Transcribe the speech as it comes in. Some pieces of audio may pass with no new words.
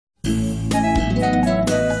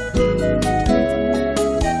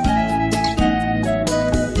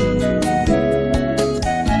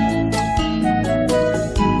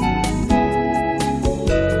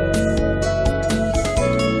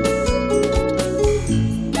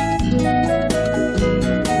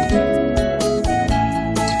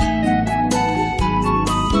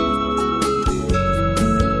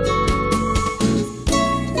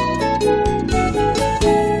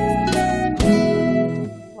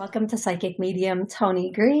Welcome to Psychic Medium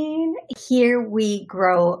Toni Green. Here we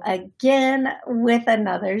grow again with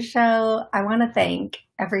another show. I want to thank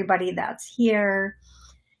everybody that's here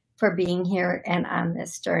for being here and on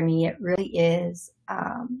this journey. It really is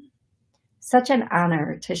such an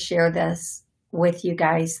honor to share this with you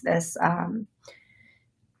guys, this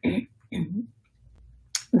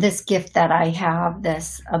gift that I have,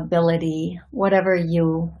 this ability, whatever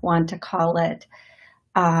you want to call it.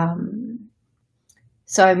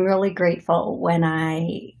 So I'm really grateful when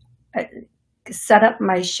I set up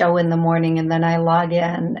my show in the morning and then I log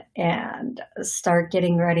in and start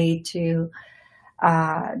getting ready to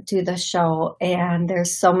do the show. And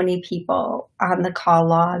there's so many people on the call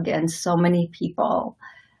log and so many people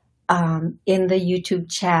in the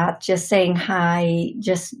YouTube chat just saying hi,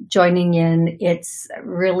 just joining in. It's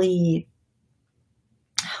really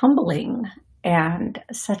humbling and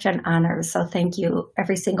such an honor. So thank you,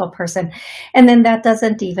 every single person. And then that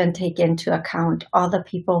doesn't even take into account all the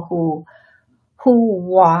people who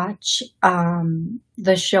watch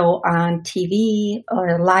the show on TV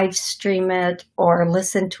or live stream it or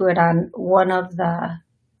listen to it on one of the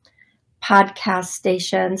podcast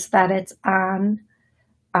stations that it's on.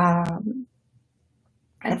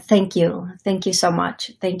 Thank you. Thank you so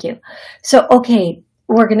much. Thank you. So, okay.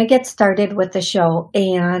 We're going to get started with the show,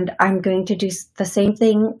 and I'm going to do the same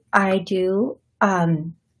thing I do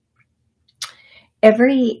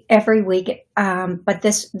every week. But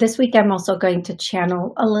this week I'm also going to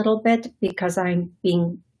channel a little bit because I'm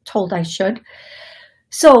being told I should.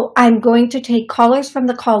 So I'm going to take callers from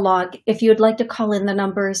the call log. If you'd like to call in, the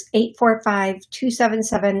number is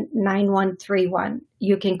 845-277-9131.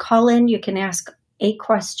 You can call in, you can ask a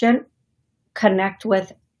question, connect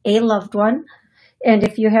with a loved one. And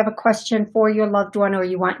if you have a question for your loved one or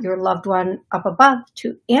you want your loved one up above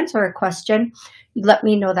to answer a question, let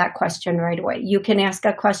me know that question right away. You can ask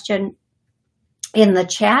a question in the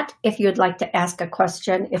chat if you'd like to ask a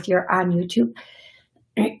question. If you're on YouTube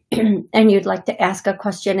and you'd like to ask a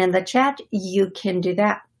question in the chat, you can do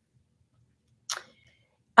that.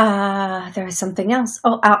 There is something else.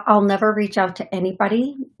 Oh, I'll never reach out to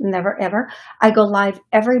anybody. Never, ever. I go live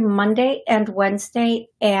every Monday and Wednesday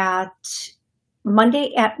at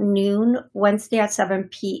noon, Wednesday at 7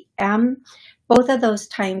 p.m. Both of those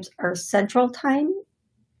times are Central Time.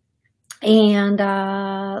 And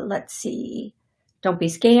let's see. Don't be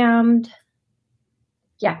scammed.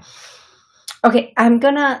 Yeah. Okay, I'm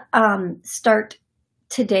going to start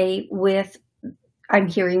today with, I'm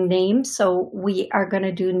hearing names. So we are going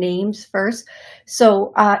to do names first.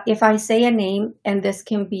 So if I say a name, and this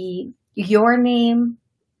can be your name,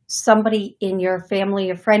 somebody in your family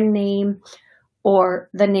or friend name, or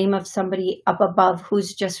the name of somebody up above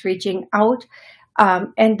who's just reaching out.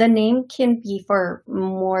 And the name can be for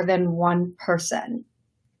more than one person.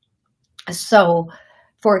 So,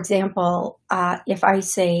 for example, if I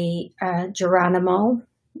say Geronimo,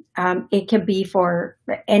 it can be for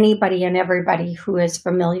anybody and everybody who is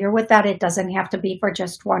familiar with that. It doesn't have to be for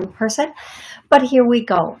just one person. But here we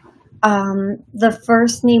go. The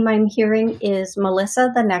first name I'm hearing is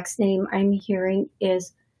Melissa. The next name I'm hearing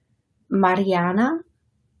is Mariana.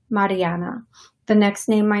 The next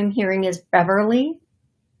name I'm hearing is Beverly.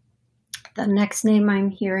 The next name I'm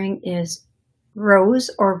hearing is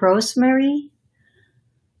Rose or Rosemary.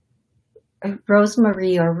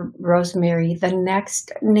 Rosemary or Rosemary. The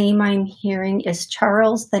next name I'm hearing is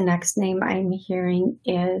Charles. The next name I'm hearing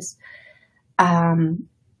is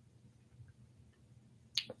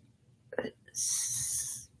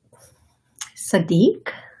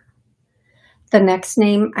Sadiq. The next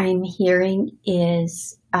name I'm hearing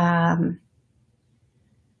is, I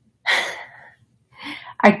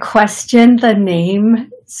questioned the name,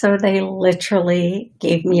 so they literally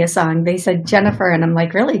gave me a song. They said Jennifer, and I'm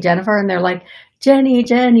like, really, Jennifer? And they're like,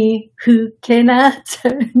 Jenny, who can I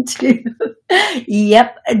turn to?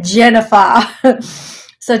 Yep, Jennifer.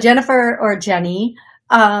 So Jennifer or Jenny.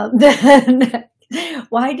 Then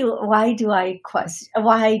why do I question?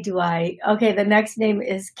 Okay, the next name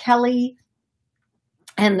is Kelly.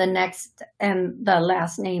 And the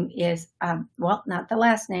last name is, well, not the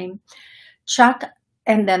last name, Chuck.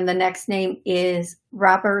 And then the next name is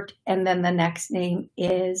Robert. And then the next name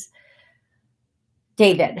is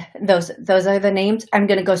David. Those are the names. I'm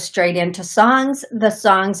going to go straight into songs. The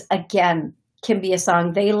songs, again, can be a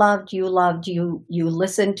song they loved, you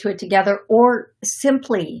listened to it together, or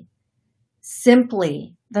simply,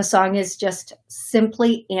 the song is just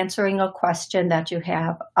simply answering a question that you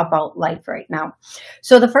have about life right now.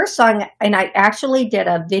 So the first song, and I actually did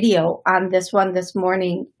a video on this one this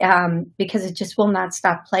morning because it just will not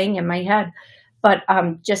stop playing in my head. But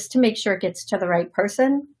just to make sure it gets to the right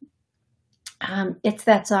person, it's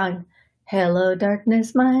that song, Hello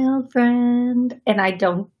Darkness, My Old Friend. And I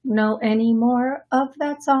don't know any more of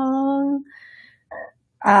that song.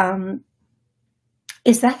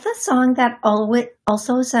 Is that the song that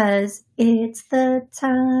also says, it's the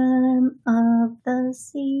time of the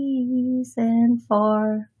season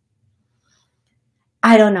for...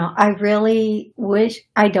 I don't know. I really wish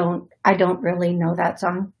I don't really know that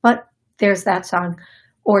song, but there's that song,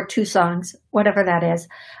 or two songs, whatever that is.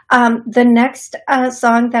 The next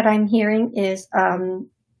song that I'm hearing is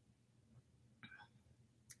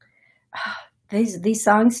these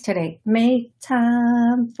songs today. Make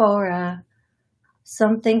time for a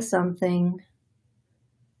something something.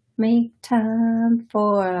 Make time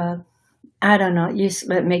for a, I don't know.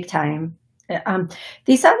 Make time.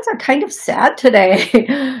 These songs are kind of sad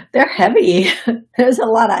today. They're heavy. There's a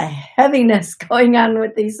lot of heaviness going on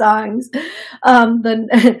with these songs.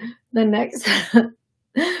 The next,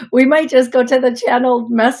 we might just go to the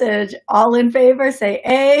channeled message. All in favor, say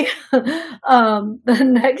A. The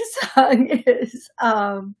next song is,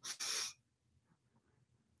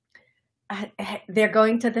 they're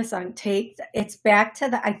going to the song, it's back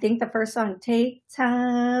to I think the first song, Take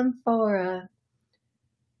Time for a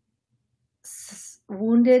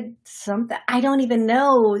Wounded something. I don't even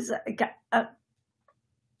know.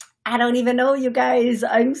 I don't even know, you guys.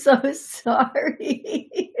 I'm so sorry.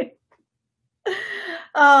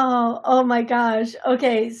 Oh my gosh.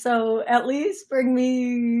 Okay, so at least bring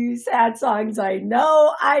me sad songs I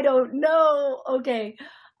know. I don't know. Okay.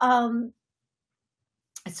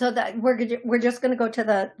 So that we're just going to go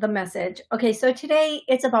to the message. Okay, so today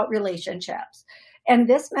it's about relationships. And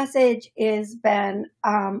this message has been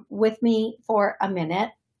with me for a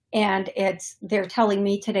minute, and they're telling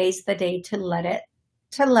me today's the day to let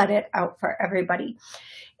it out for everybody.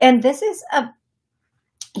 And this is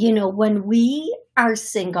when we are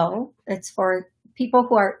single, it's for people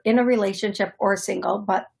who are in a relationship or single,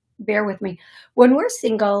 but bear with me. When we're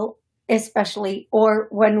single, especially, or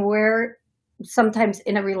when we're sometimes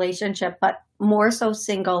in a relationship, but more so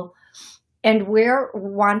single, and we're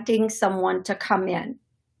wanting someone to come in,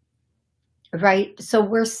 right? So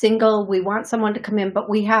we're single, we want someone to come in, but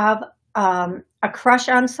we have a crush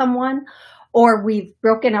on someone, or we've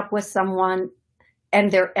broken up with someone and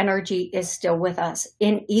their energy is still with us.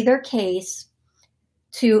 In either case,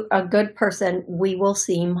 to a good person, we will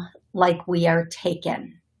seem like we are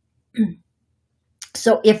taken.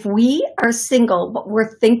 So if we are single, but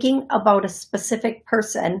we're thinking about a specific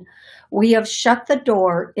person, we have shut the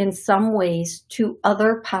door in some ways to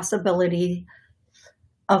other possibility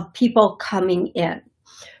of people coming in.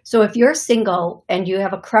 So if you're single and you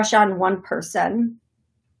have a crush on one person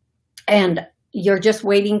and you're just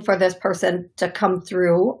waiting for this person to come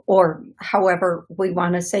through, or however we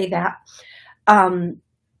want to say that,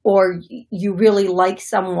 or you really like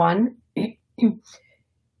someone,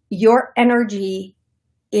 your energy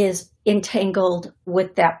is entangled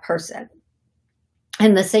with that person.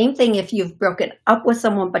 And the same thing if you've broken up with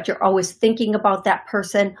someone, but you're always thinking about that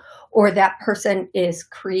person, or that person is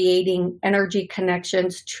creating energy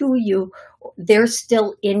connections to you, they're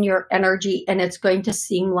still in your energy, and it's going to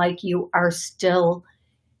seem like you are still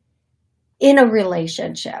in a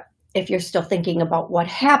relationship. If you're still thinking about what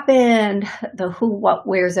happened, the who, what,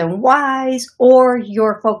 where's, and whys, or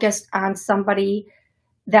you're focused on somebody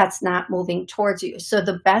that's not moving towards you. So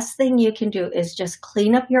the best thing you can do is just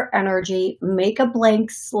clean up your energy, make a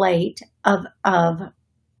blank slate of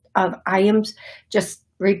I am, just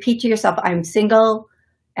repeat to yourself, I'm single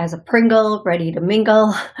as a Pringle, ready to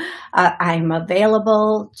mingle. I'm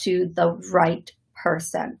available to the right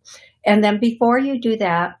person. And then before you do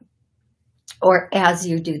that, or as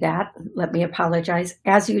you do that, let me apologize,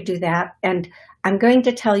 as you do that, and I'm going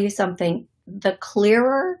to tell you something, the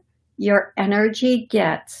clearer your energy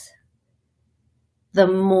gets, the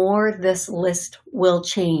more this list will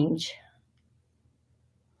change.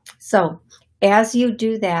 So as you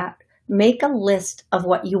do that, make a list of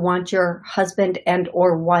what you want your husband and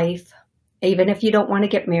or wife, even if you don't want to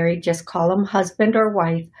get married, just call them husband or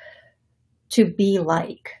wife, to be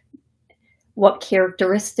like. What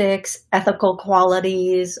characteristics, ethical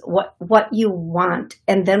qualities, what you want,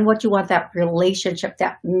 and then what you want that relationship,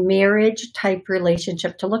 that marriage type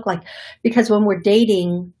relationship to look like. Because when we're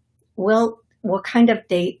dating, we'll kind of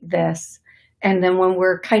date this. And then when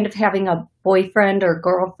we're kind of having a boyfriend or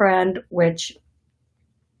girlfriend, which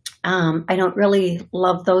I don't really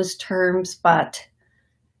love those terms, but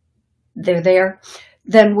they're there,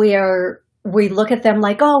 then we are we look at them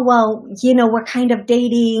like, oh, well, you know, we're kind of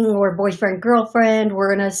dating, or boyfriend, girlfriend,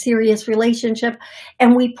 we're in a serious relationship.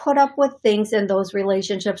 And we put up with things in those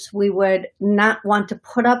relationships we would not want to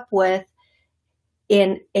put up with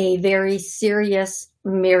in a very serious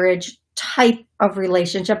marriage type of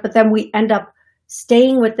relationship. But then we end up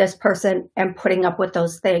staying with this person and putting up with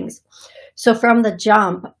those things. So from the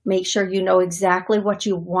jump, make sure you know exactly what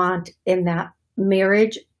you want in that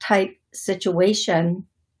marriage type situation,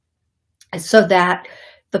 so that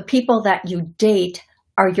the people that you date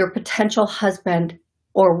are your potential husband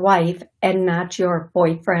or wife and not your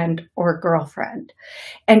boyfriend or girlfriend.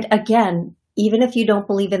 And again, even if you don't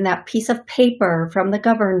believe in that piece of paper from the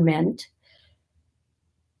government,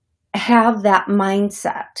 have that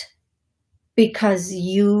mindset, because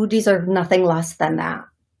you deserve nothing less than that.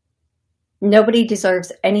 Nobody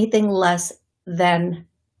deserves anything less than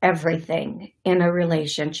everything in a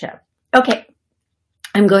relationship. Okay.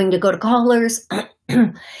 I'm going to go to callers.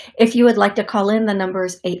 If you would like to call in, the number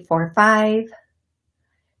is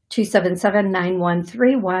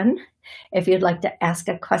 845-277-9131. If you'd like to ask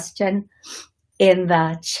a question in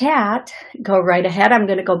the chat, go right ahead. I'm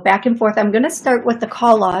going to go back and forth. I'm going to start with the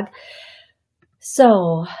call log.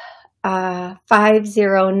 So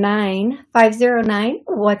 509,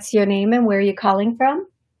 what's your name and where are you calling from?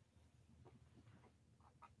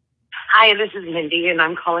 Hi, this is Mindy, and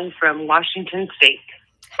I'm calling from Washington State.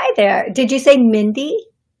 Hi there. Did you say Mindy?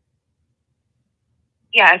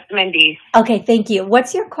 Yes, Mindy. Okay, thank you.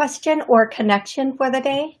 What's your question or connection for the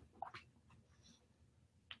day?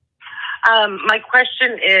 My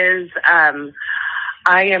question is,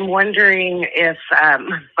 I am wondering if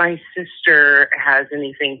my sister has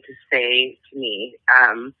anything to say to me.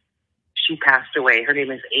 She passed away. Her name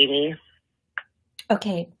is Amy.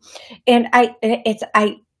 Okay, and I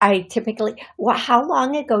typically, how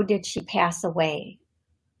long ago did she pass away?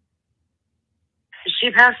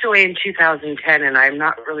 She passed away in 2010, and I'm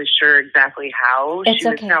not really sure exactly how. It's she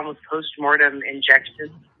was okay. found with postmortem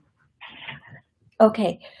injections.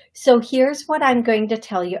 Okay, so here's what I'm going to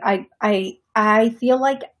tell you. I feel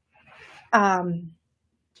like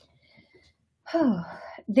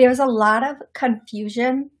there's a lot of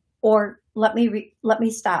confusion, or let me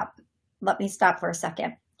stop. Let me stop for a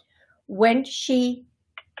second.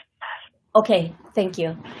 Okay, thank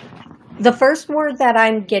you. The first word that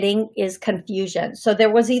I'm getting is confusion. So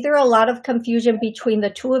there was either a lot of confusion between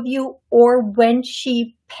the two of you, or when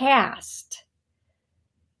she passed,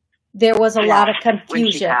 there was a lot of confusion.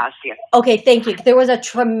 When she passed, yeah. Okay, thank you. There was a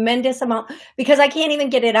tremendous amount, because I can't even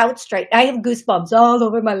get it out straight. I have goosebumps all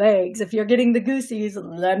over my legs. If you're getting the goosies,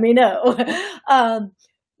 let me know. I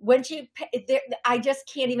just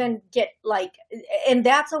can't even get and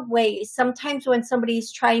that's a way, sometimes when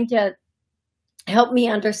somebody's trying to help me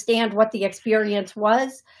understand what the experience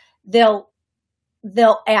was, they'll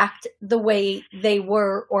act the way they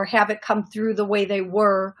were, or have it come through the way they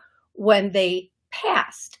were when they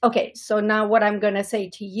passed. Okay, so now what I'm going to say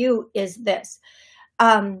to you is this.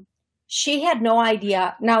 She had no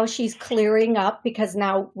idea. Now she's clearing up, because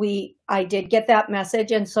now I did get that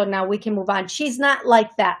message, and so now we can move on. She's not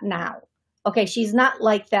like that now. Okay, she's not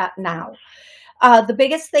like that now. The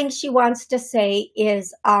biggest thing she wants to say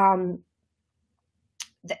is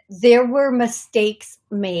there were mistakes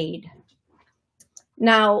made.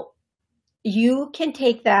 Now, you can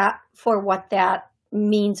take that for what that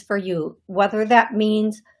means for you, whether that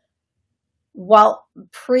means, with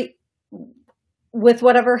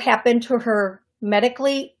whatever happened to her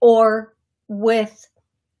medically, or with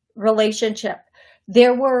relationship.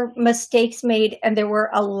 There were mistakes made, and there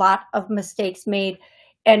were a lot of mistakes made.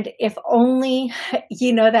 And if only,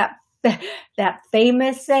 you know, that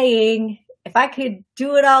famous saying, if I could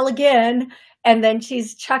do it all again. And then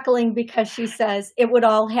she's chuckling because she says it would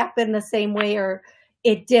all happen the same way, or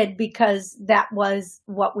it did, because that was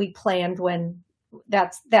what we planned, when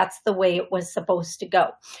that's the way it was supposed to go.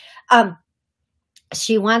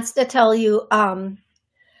 She wants to tell you,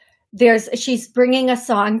 she's bringing a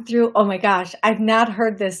song through. Oh my gosh, I've not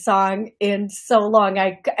heard this song in so long.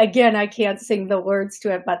 I can't sing the words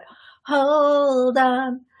to it, but hold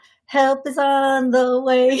on, help is on the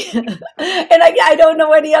way. And I don't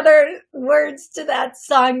know any other words to that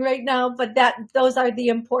song right now, but those are the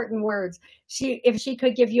important words. If she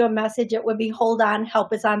could give you a message, it would be, hold on,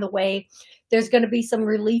 help is on the way. There's going to be some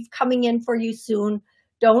relief coming in for you soon.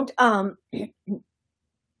 Don't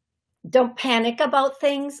panic about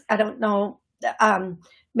things. I don't know.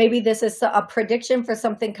 Maybe this is a prediction for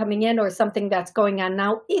something coming in, or something that's going on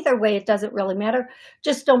now. Either way, it doesn't really matter.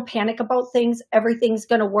 Just don't panic about things. Everything's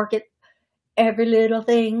going to work. Every little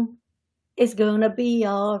thing is gonna be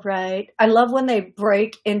all right. I love when they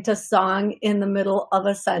break into song in the middle of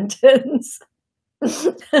a sentence.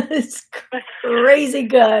 It's crazy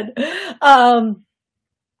good. Um,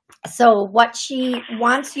 so what she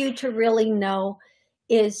wants you to really know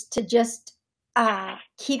is to just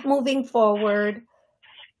keep moving forward,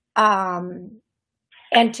 um,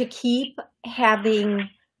 and to keep having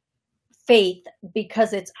faith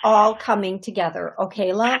because it's all coming together.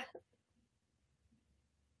 Okay, love?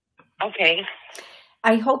 Okay.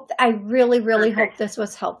 I really, really Perfect. hope this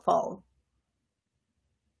was helpful.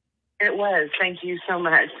 It was. Thank you so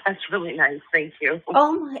much. That's really nice. Thank you.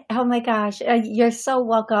 Oh my gosh, you're so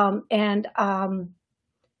welcome. And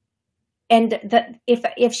that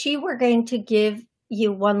if she were going to give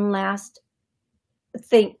you one last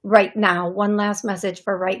thing right now, one last message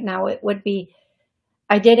for right now, it would be,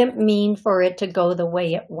 I didn't mean for it to go the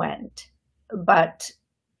way it went, but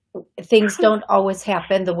things don't always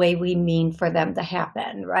happen the way we mean for them to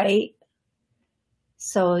happen, right?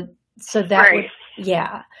 So that Right. would,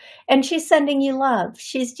 yeah. And she's sending you love.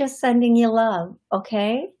 She's just sending you love,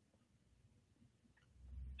 okay?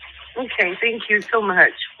 Okay. Thank you so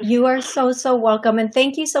much. You are so, so welcome. And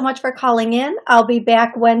thank you so much for calling in. I'll be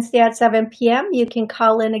back Wednesday at 7 p.m. You can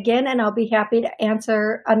call in again and I'll be happy to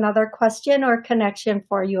answer another question or connection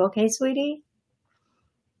for you. Okay, sweetie?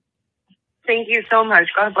 Thank you so much.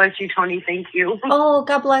 God bless you, Toni. Thank you. Oh,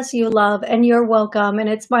 God bless you, love. And you're welcome. And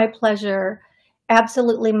it's my pleasure.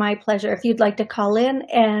 Absolutely my pleasure. If you'd like to call in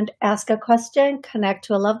and ask a question, connect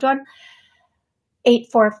to a loved one,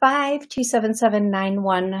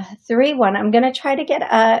 845-277-9131. I'm going to try to get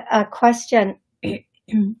a question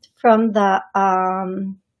from the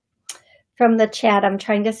chat. I'm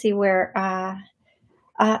trying to see where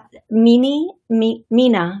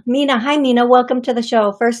Mina. Hi, Mina. Welcome to the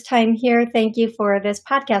show. First time here. Thank you for this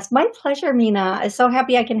podcast. My pleasure, Mina. I'm so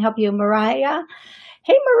happy I can help you. Mariah.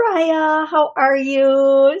 Hey, Mariah. How are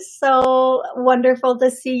you? So wonderful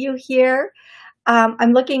to see you here.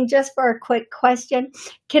 I'm looking just for a quick question.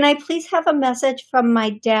 Can I please have a message from my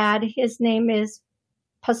dad? His name is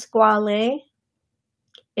Pasquale.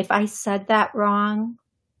 If I said that wrong,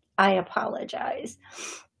 I apologize.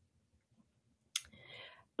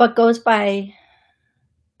 But goes by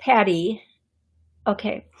Patty.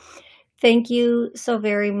 Okay. Thank you so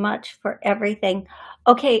very much for everything.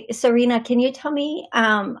 Okay, Serena, can you tell me,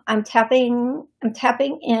 I'm tapping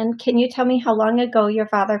in. Can you tell me how long ago your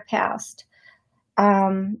father passed?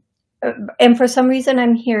 And for some reason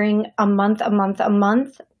I'm hearing a month,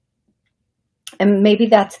 and maybe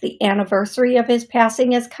that's the anniversary of his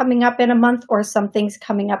passing is coming up in a month, or something's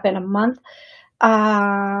coming up in a month.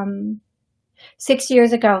 6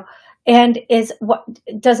 years ago. And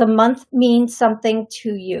does a month mean something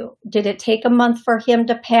to you? Did it take a month for him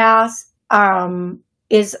to pass?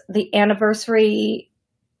 Is the anniversary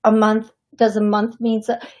a month? Does a month mean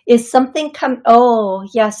is something come? Oh,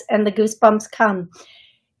 yes. And the goosebumps come.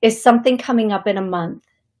 Is something coming up in a month?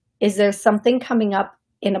 Is there something coming up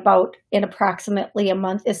in approximately a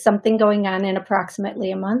month? Is something going on in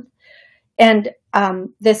approximately a month? And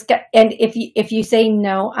this guy, and if you say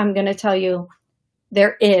no, I'm going to tell you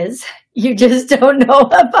there is. You just don't know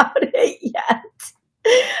about it yet.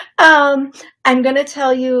 I'm going to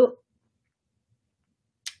tell you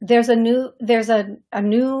there's a new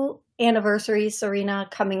anniversary, Serena,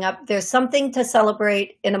 coming up. There's something to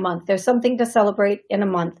celebrate in a month. There's something to celebrate in a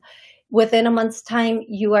month. Within a month's time,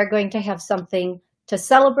 you are going to have something to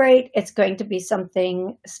celebrate. It's going to be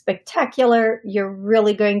something spectacular. You're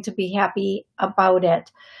really going to be happy about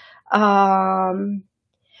it.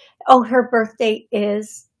 Oh, her birthday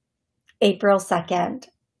is April 2nd.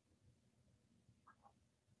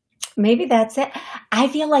 Maybe that's it. I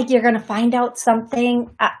feel like you're going to find out something.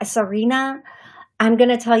 Serena, I'm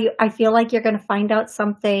going to tell you, I feel like you're going to find out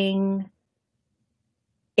something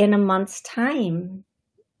in a month's time.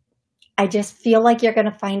 I just feel like you're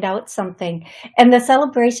going to find out something. And the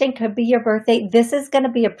celebration could be your birthday. This is going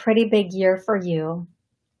to be a pretty big year for you.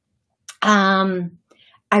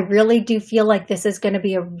 I really do feel like this is going to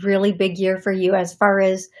be a really big year for you as far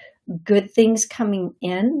as good things coming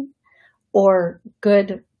in or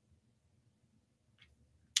good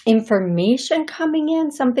information coming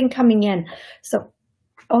in, something coming in. So,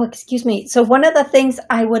 oh, excuse me. So one of the things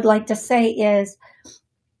I would like to say is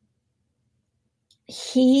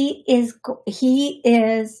he is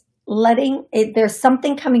letting it, there's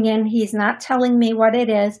something coming in. He's not telling me what it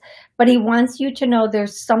is, but he wants you to know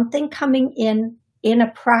there's something coming in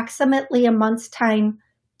approximately a month's time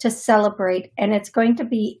to celebrate. And it's going to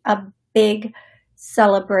be a big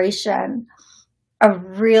celebration, a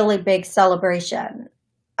really big celebration.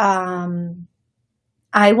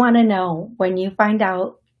 I want to know when you find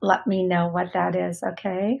out, let me know what that is,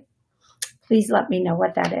 okay? Please let me know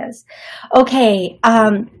what that is. Okay,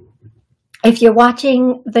 if you're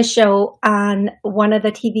watching the show on one of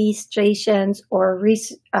the TV stations or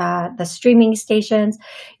the streaming stations,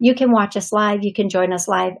 you can watch us live. You can join us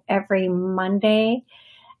live every Monday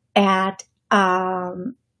at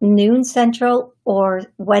noon Central or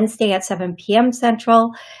Wednesday at 7 p.m.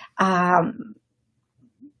 Central.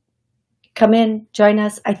 Come in, join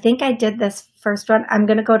us. I think I did this first one. I'm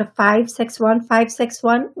going to go to 561.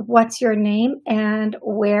 561. What's your name and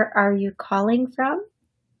where are you calling from?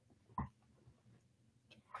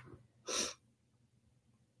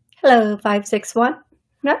 Hello, 561.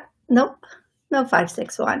 Nope, no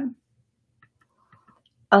 561.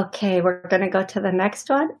 Okay, we're going to go to the next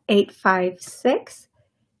one. 856.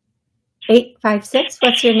 856.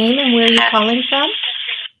 What's your name and where are you calling from?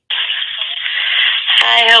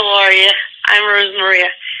 Hi, how are you? I'm Rose Maria.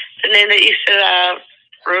 The name that you said,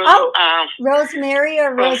 Rose. Oh, Rosemary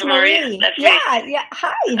or Rosemary? Yeah.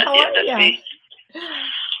 Hi, how are you? Me.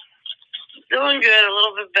 Doing good, a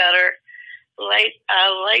little bit better. Light,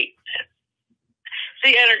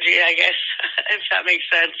 the energy, I guess, if that makes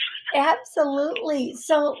sense. Absolutely.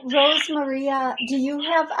 So, Rose Maria, do you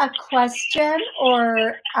have a question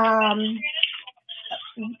or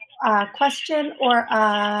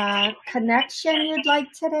a connection you'd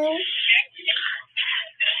like today?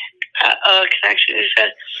 Connection, you said?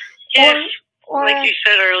 Yes, or like you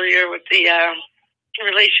said earlier with the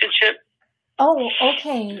relationship. Oh,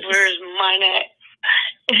 okay. Where's mine at?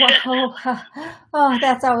 Wow. Oh,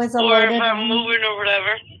 that's always a or if I'm moving or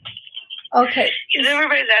whatever. Okay. Because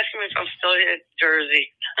everybody's asking me if I'm still in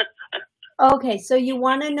Jersey. Okay, so you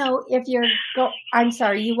want to know if you're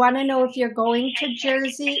you want to know if you're going to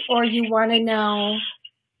Jersey or you want to know.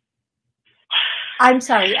 I'm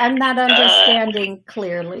sorry, I'm not understanding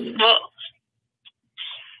clearly. Well,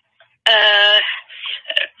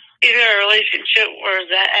 either a relationship, where's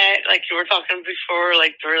that at? Like you were talking before,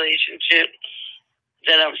 like the relationship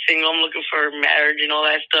that I'm single, I'm looking for marriage and all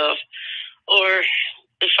that stuff. Or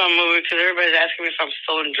if I'm moving, because everybody's asking me if I'm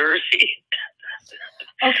still in Jersey.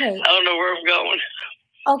 Okay. I don't know where I'm going.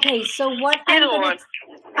 Okay, so what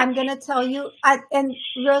I'm going to tell you, and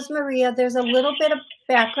Rose Maria, there's a little bit of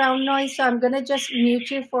background noise, so I'm going to just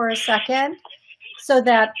mute you for a second so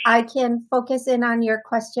that I can focus in on your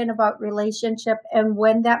question about relationship and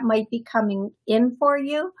when that might be coming in for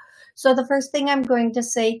you. So the first thing I'm going to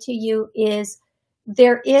say to you is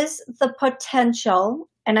there is the potential,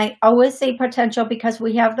 and I always say potential because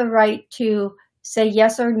we have the right to say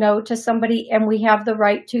yes or no to somebody, and we have the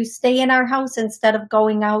right to stay in our house instead of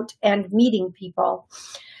going out and meeting people.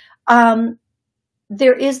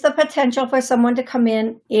 There is the potential for someone to come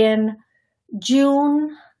in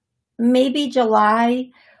June, maybe July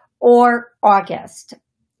or August.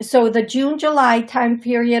 So the June, July time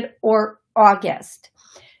period or August.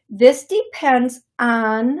 This depends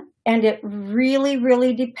on, and it really,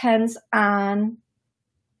 really depends on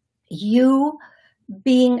you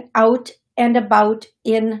being out and about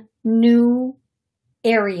in new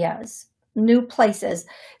areas, new places.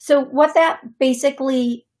 So what that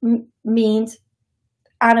basically means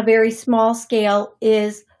on a very small scale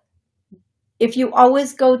is if you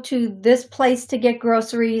always go to this place to get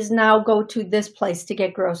groceries, now go to this place to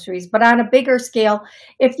get groceries. But on a bigger scale,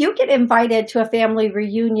 if you get invited to a family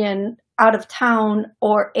reunion out of town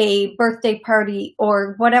or a birthday party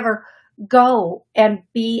or whatever, go and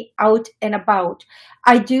be out and about.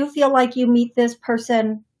 I do feel like you meet this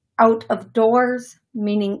person out of doors,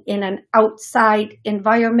 meaning in an outside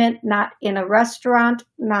environment, not in a restaurant,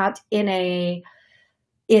 not inside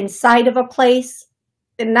of a place,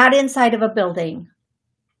 and not inside of a building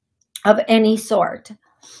of any sort.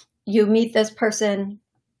 You meet this person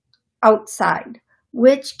outside,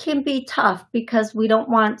 which can be tough because we don't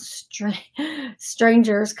want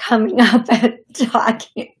strangers coming up and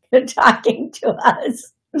talking to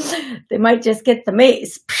us. They might just get the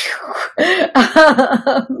mace.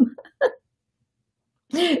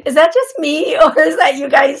 Is that just me or is that you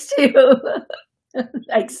guys too?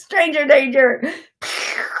 Like stranger danger.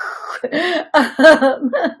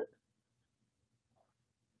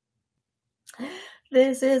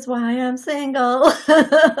 This is why I'm single.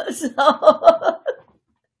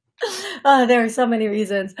 There are so many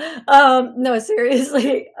reasons. No,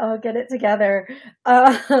 seriously, I'll get it together.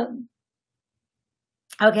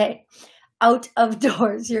 Okay, out of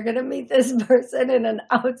doors. You're going to meet this person in an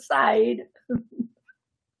outside.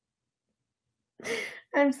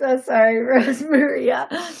 I'm so sorry, Rose Maria.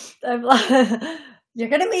 You're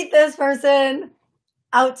going to meet this person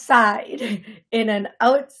outside, in an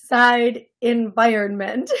outside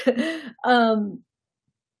environment. And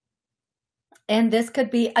this could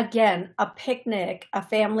be, again, a picnic, a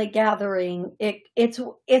family gathering. It's,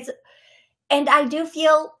 and I do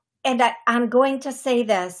feel, and I'm going to say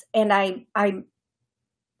this, and I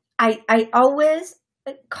always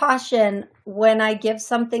caution when I give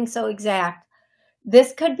something so exact.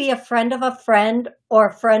 This could be a friend of a friend or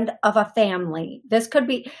a friend of a family. This could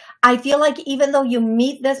be, I feel like even though you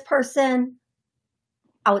meet this person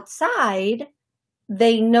outside,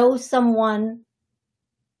 they know someone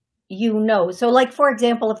you know. So like, for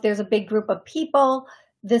example, if there's a big group of people,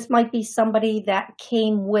 this might be somebody that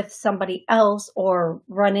came with somebody else or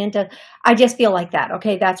run into, I just feel like that.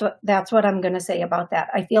 Okay. That's what I'm going to say about that.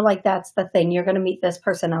 I feel like that's the thing. You're going to meet this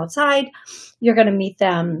person outside. You're going to meet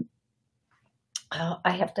them. Oh,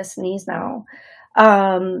 I have to sneeze now.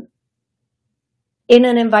 In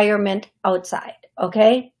an environment outside.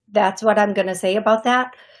 Okay. That's what I'm going to say about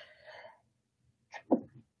that.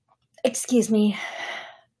 Excuse me.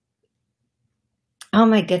 Oh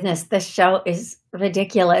my goodness, this show is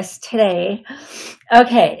ridiculous today.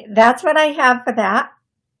 Okay, that's what I have for that.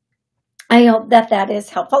 I hope that is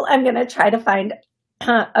helpful. I'm going to try to find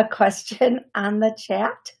a question on the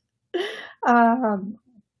chat.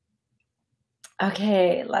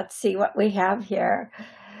 Okay, let's see what we have here.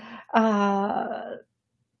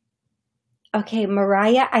 Okay,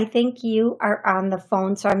 Mariah, I think you are on the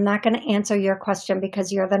phone, so I'm not going to answer your question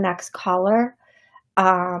because you're the next caller.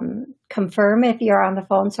 Confirm if you're on the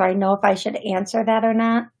phone so I know if I should answer that or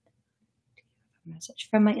not. Message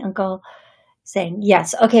from my uncle saying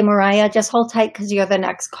yes. Okay, Mariah, just hold tight because you're the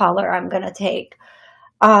next caller I'm going to take.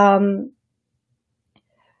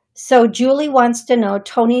 So Julie wants to know,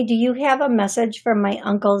 Toni, do you have a message from my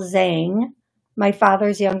uncle Zhang, my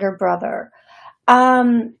father's younger brother?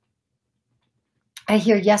 I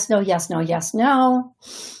hear yes, no, yes, no, yes, no.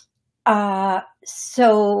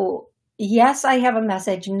 So yes, I have a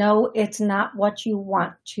message. No, it's not what you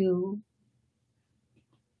want to.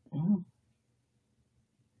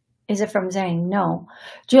 Is it from Zhang? No.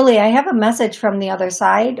 Julie, I have a message from the other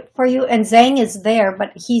side for you. And Zhang is there,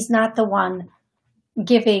 but he's not the one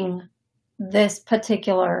giving this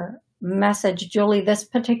particular message. Julie, this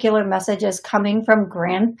particular message is coming from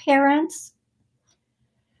grandparents.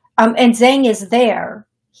 And Zhang is there.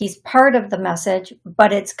 He's part of the message,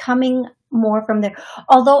 but it's coming more from there.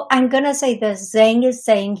 Although I'm going to say this, Zhang is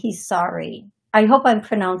saying he's sorry. I hope I'm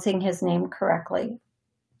pronouncing his name correctly.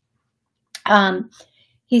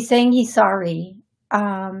 He's saying he's sorry.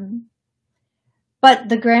 But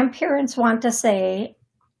the grandparents want to say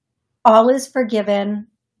all is forgiven,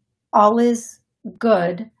 all is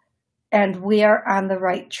good, and we are on the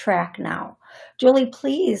right track now. Julie,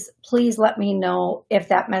 please let me know if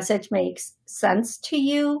that message makes sense to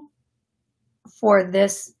you for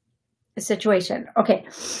this situation. Okay,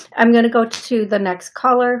 I'm going to go to the next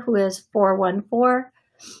caller who is 414.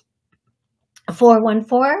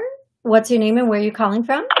 414, what's your name and where are you calling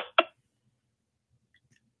from?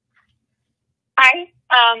 Hi,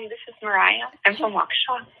 this is Mariah. I'm from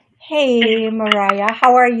Waukesha. Hey, Mariah,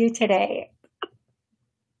 how are you today?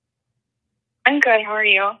 I'm good. How are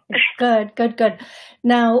you? Good.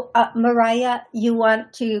 Now, Mariah, you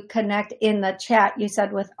want to connect in the chat, you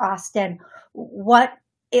said, with Austin.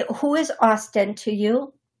 Who is Austin to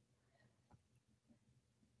you?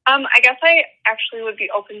 I guess I actually would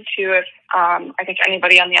be open to if I think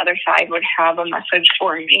anybody on the other side would have a message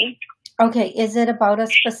for me. Okay. Is it about a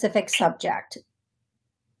specific subject?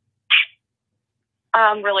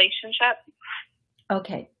 Relationship.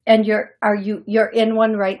 Okay. And you're in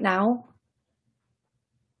one right now?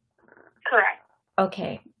 Correct.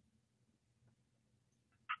 Okay.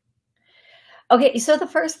 Okay, so the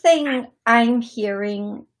first thing I'm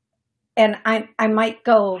hearing, and I might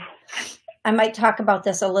talk about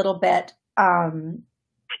this a little bit.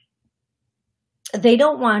 They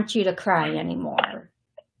don't want you to cry anymore.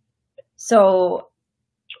 So,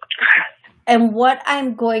 and what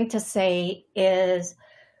I'm going to say is,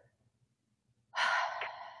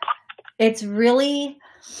 it's really,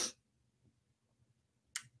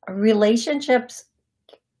 relationships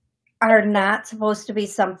are not supposed to be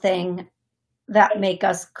something that make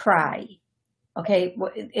us cry. Okay,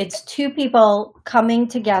 it's two people coming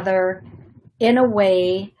together in a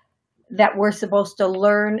way that we're supposed to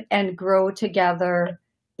learn and grow together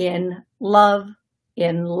in love,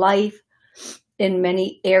 in life, in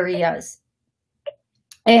many areas.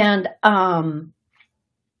 And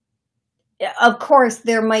of course,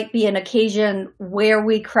 there might be an occasion where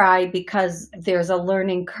we cry because there's a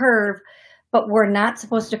learning curve, but we're not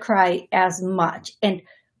supposed to cry as much. And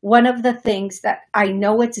one of the things that I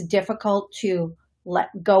know it's difficult to let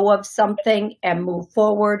go of something and move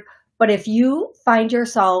forward, but if you find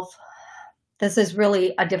yourself, this is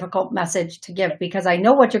really a difficult message to give because I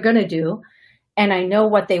know what you're going to do and I know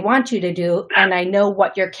what they want you to do and I know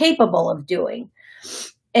what you're capable of doing.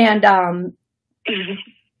 And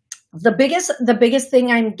the biggest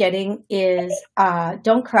thing I'm getting is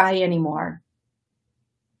don't cry anymore.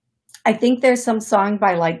 I think there's some song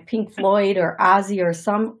by like Pink Floyd or Ozzy or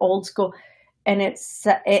some old school, and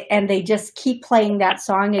and they just keep playing that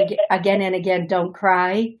song again and again. Don't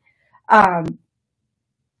cry. And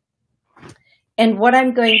what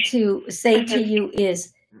I'm going to say to you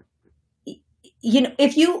is,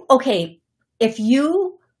 if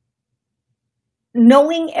you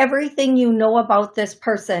knowing everything you know about this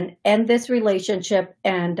person and this relationship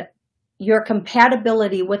and your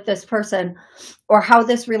compatibility with this person or how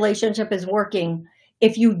this relationship is working,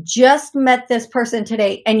 if you just met this person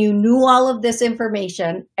today and you knew all of this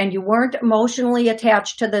information and you weren't emotionally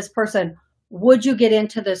attached to this person, would you get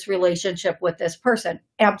into this relationship with this person?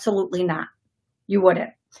 Absolutely not. You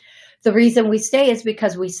wouldn't. The reason we stay is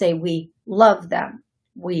because we say we love them.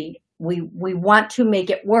 We want to make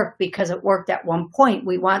it work because it worked at one point.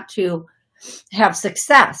 We want to have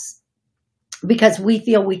success because we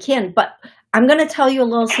feel we can. But I'm going to tell you a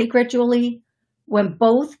little secret, Julie. When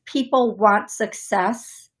both people want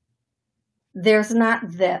success, there's not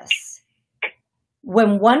this.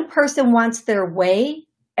 When one person wants their way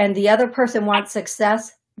and the other person wants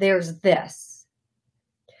success, there's this.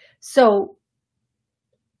 So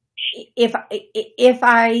if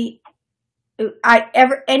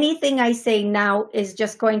anything I say now is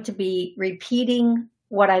just going to be repeating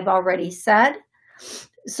what I've already said.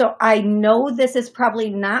 So I know this is probably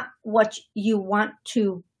not what you want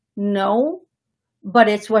to know, but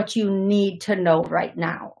it's what you need to know right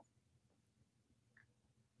now.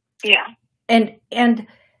 Yeah. And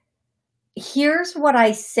here's what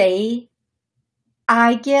I say.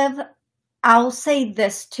 I'll say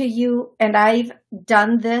this to you, and I've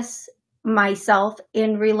done this myself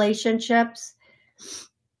in relationships.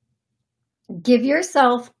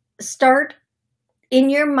 Start in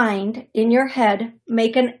your mind, in your head,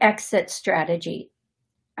 make an exit strategy,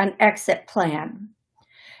 an exit plan,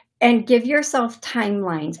 and give yourself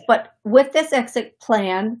timelines. But with this exit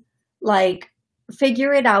plan, like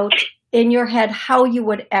figure it out in your head how you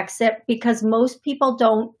would exit, because most people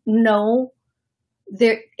don't know.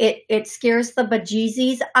 It scares the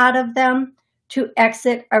bejesus out of them to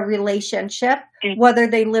exit a relationship, whether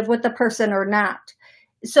they live with the person or not.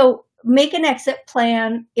 So make an exit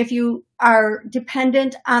plan. If you are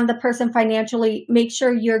dependent on the person financially, make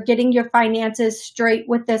sure you're getting your finances straight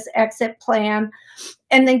with this exit plan.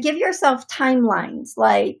 And then give yourself timelines,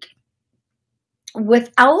 like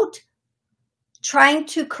without trying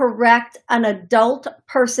to correct an adult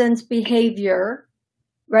person's behavior,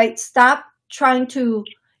 right? Stop trying to,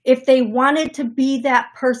 if they wanted to be that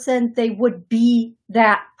person, they would be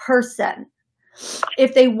that person.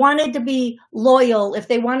 If they wanted to be loyal, if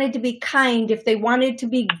they wanted to be kind, if they wanted to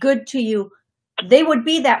be good to you, they would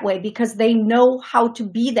be that way because they know how to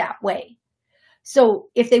be that way. So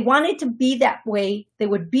if they wanted to be that way, they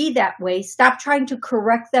would be that way. Stop trying to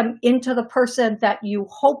correct them into the person that you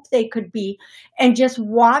hope they could be, and just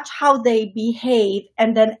watch how they behave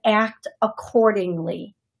and then act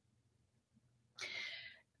accordingly.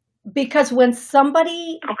 Because when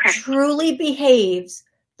somebody truly behaves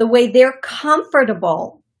the way they're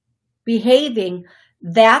comfortable behaving,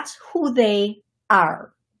 that's who they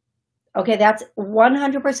are. Okay, that's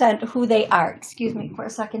 100% who they are. Excuse me for a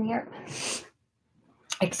second here.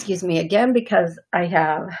 Excuse me again, because I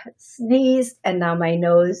have sneezed and now my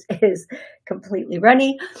nose is completely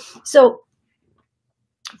runny. So,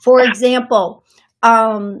 for example,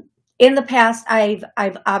 in the past, I've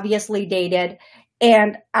obviously dated,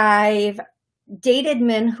 and I've dated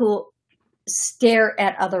men who stare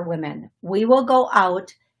at other women. We will go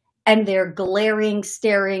out and they're glaring,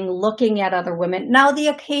 staring, looking at other women. Now, the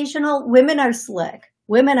occasional women are slick.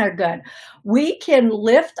 Women are good. We can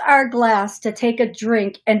lift our glass to take a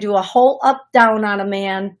drink and do a whole up down on a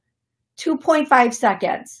man 2.5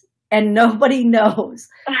 seconds and nobody knows.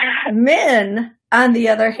 Men, on the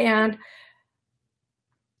other hand,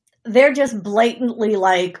 they're just blatantly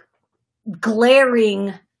like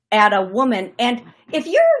glaring at a woman. And if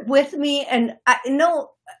you're with me, and I know,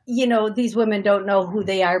 these women don't know who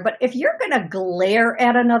they are, but if you're going to glare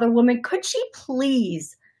at another woman, could she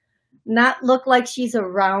please not look like she's a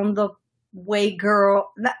round the way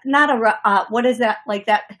girl, not a, what is that? Like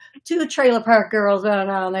that 2 trailer park girls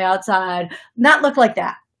on the outside, not look like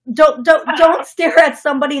that. Don't stare at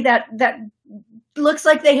somebody that looks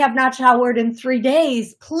like they have not showered in 3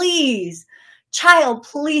 days. Please, child,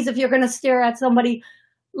 please, if you're going to stare at somebody,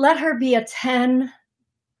 let her be a 10.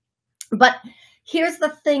 But here's the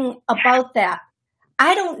thing about that.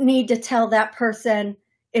 I don't need to tell that person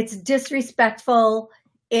it's disrespectful.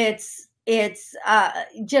 It's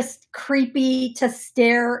just creepy to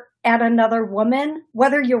stare at another woman,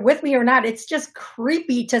 whether you're with me or not. It's just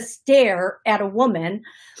creepy to stare at a woman.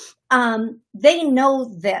 They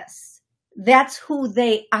know this. That's who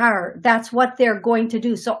they are. That's what they're going to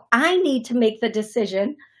do. So I need to make the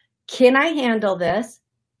decision. Can I handle this?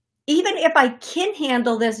 Even if I can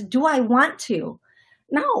handle this, do I want to?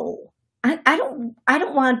 No, I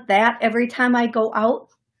don't want that every time I go out.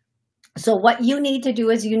 So what you need to do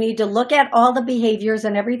is you need to look at all the behaviors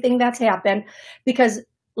and everything that's happened, because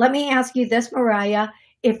let me ask you this, Mariah,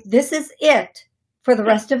 if this is it for the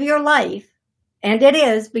rest of your life, and it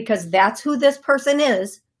is, because that's who this person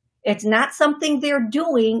is, it's not something they're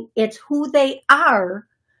doing, it's who they are.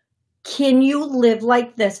 Can you live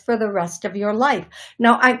like this for the rest of your life?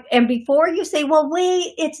 Now, and before you say, well,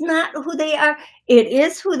 wait, it's not who they are. It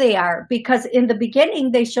is who they are, because in the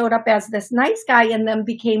beginning, they showed up as this nice guy and then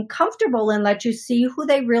became comfortable and let you see who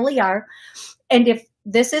they really are. And if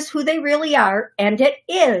this is who they really are, and it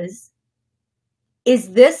is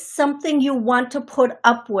this something you want to put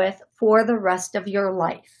up with for the rest of your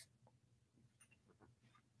life?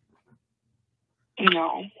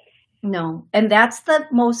 No. No. And that's the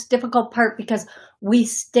most difficult part, because we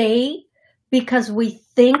stay because we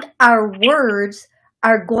think our words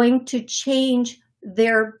are going to change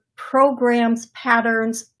their programs,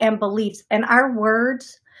 patterns, and beliefs. And our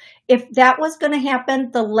words, if that was going to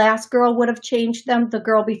happen, the last girl would have changed them. The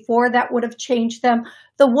girl before that would have changed them.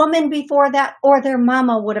 The woman before that or their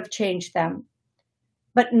mama would have changed them.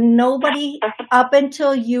 But nobody up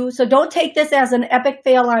until you. So don't take this as an epic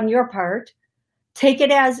fail on your part. Take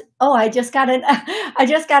it as, oh, I just got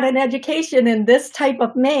an education in this type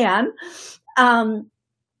of man.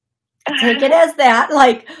 Take it as that.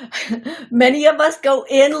 Like, many of us go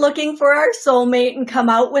in looking for our soulmate and come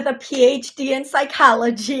out with a PhD in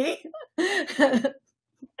psychology.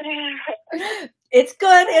 It's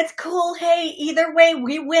good. It's cool. Hey, either way,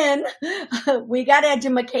 we win. We got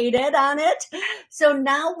educated on it. So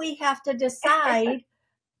now we have to decide,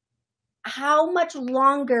 how much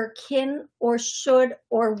longer can or should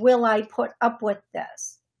or will I put up with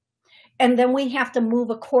this? And then we have to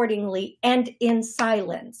move accordingly and in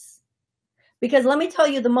silence. Because let me tell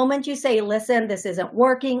you, the moment you say, listen, this isn't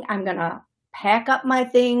working, I'm going to pack up my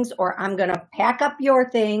things, or I'm going to pack up your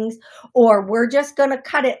things, or we're just going to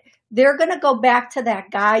cut it, they're going to go back to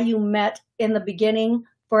that guy you met in the beginning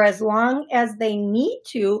for as long as they need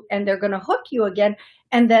to, and they're going to hook you again,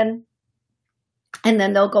 and then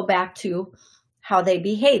they'll go back to how they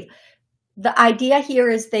behave. The idea here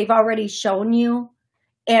is they've already shown you,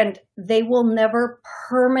 and they will never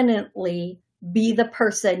permanently be the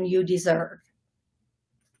person you deserve.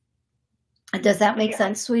 Does that make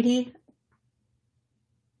sense, sweetie?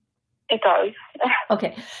 It does.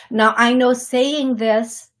 Okay. Now, I know saying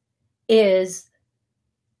this is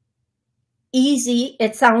easy.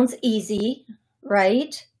 It sounds easy,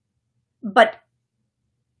 right? But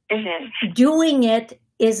doing it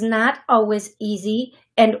is not always easy.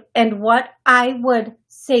 And what I would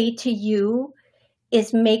say to you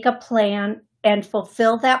is make a plan and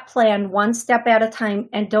fulfill that plan one step at a time,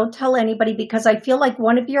 and don't tell anybody, because I feel like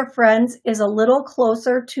one of your friends is a little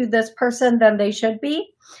closer to this person than they should be.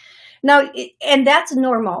 Now, and that's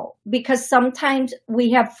normal, because sometimes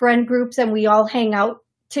we have friend groups and we all hang out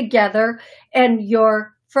together, and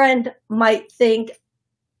your friend might think,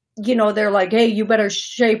 you know, they're like, hey, you better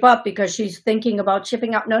shape up because she's thinking about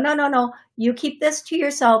shipping out. No. You keep this to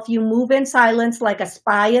yourself. You move in silence like a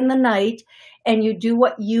spy in the night, and you do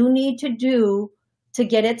what you need to do to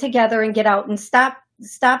get it together and get out, and stop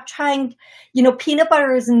trying. You know, peanut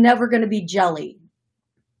butter is never going to be jelly.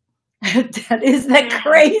 That is the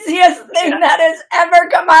craziest thing that has ever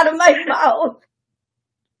come out of my mouth.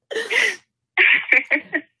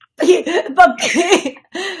 But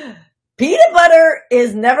peanut butter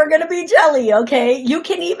is never going to be jelly, okay? You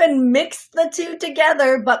can even mix the two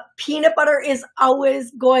together, but peanut butter is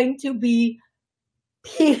always going to be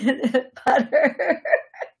peanut butter.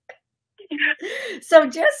 So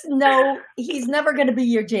just know he's never going to be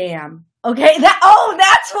your jam, okay?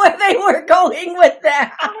 That's where they were going with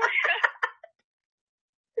that.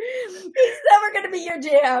 He's never going to be your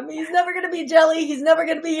jam. He's never going to be jelly. He's never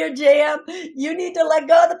going to be your jam. You need to let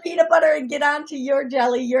go of the peanut butter and get onto your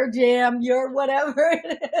jelly, your jam, your whatever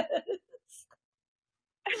it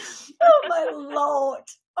Oh my Lord.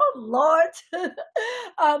 Oh Lord.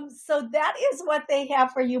 So that is what they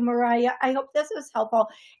have for you, Mariah. I hope this was helpful.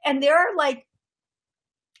 And there are like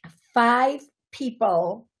 5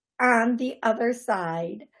 people on the other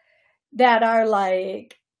side that are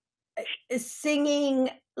like singing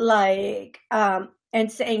like and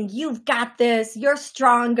saying, you've got this, you're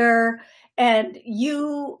stronger, and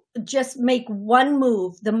you just make one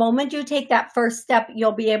move. The moment you take that first step,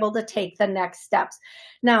 you'll be able to take the next steps.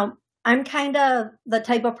 Now, I'm kind of the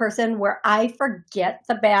type of person where I forget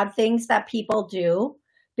the bad things that people do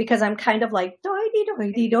because I'm kind of like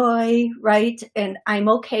doy, right? And I'm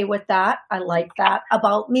okay with that. I like that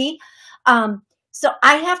about me. So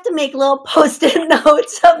I have to make little post-it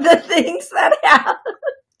notes of the things that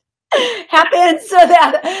happen so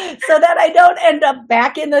that I don't end up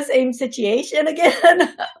back in the same situation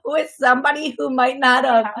again with somebody who might not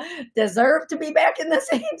have deserved to be back in the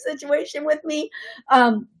same situation with me.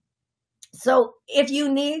 So if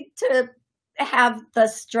you need to have the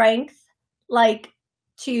strength, like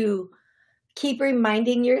to keep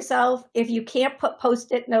reminding yourself, if you can't put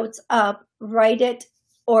post-it notes up, write it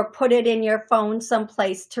or put it in your phone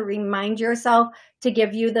someplace to remind yourself, to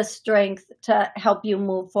give you the strength to help you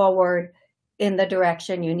move forward in the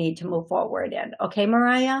direction you need to move forward in. Okay,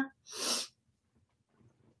 Mariah?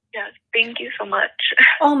 Yes, thank you so much.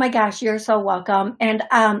 Oh my gosh, you're so welcome. And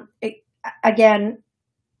again,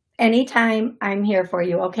 anytime, I'm here for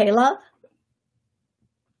you. Okay, love?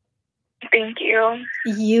 Thank you.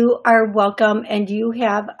 You are welcome, and you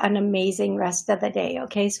have an amazing rest of the day.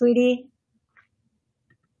 Okay, sweetie?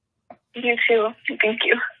 You too. Thank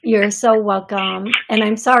you. You're so welcome. And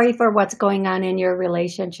I'm sorry for what's going on in your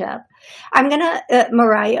relationship. I'm going to,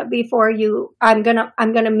 Mariah, before you, I'm going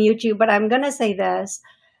to mute you, but I'm going to say this.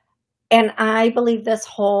 And I believe this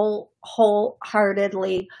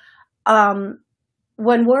wholeheartedly.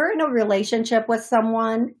 When we're in a relationship with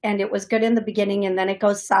someone and it was good in the beginning and then it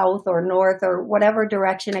goes south or north or whatever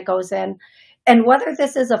direction it goes in, and whether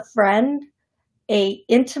this is a friend, a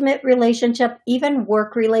intimate relationship, even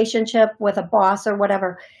work relationship with a boss or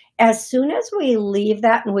whatever, as soon as we leave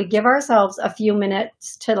that and we give ourselves a few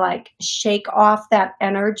minutes to like shake off that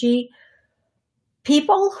energy,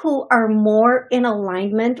 people who are more in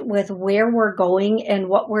alignment with where we're going and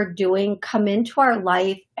what we're doing come into our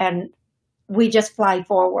life and we just fly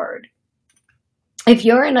forward. If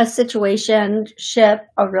you're in a situationship,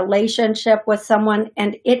 a relationship with someone,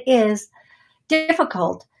 and it is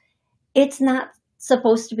difficult, it's not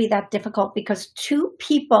supposed to be that difficult because 2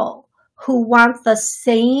 people who want the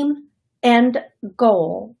same end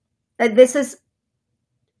goal, this is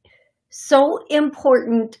so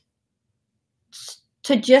important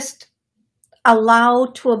to just allow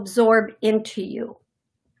to absorb into you.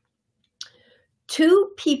 2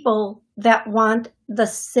 people that want the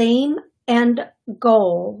same end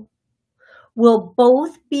goal will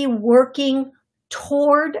both be working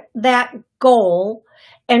toward that goal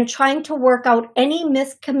and trying to work out any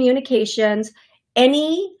miscommunications,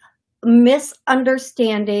 any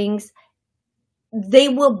misunderstandings. They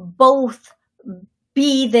will both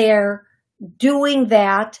be there doing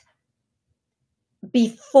that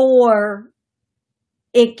before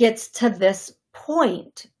it gets to this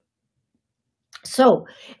point. So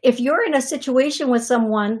if you're in a situation with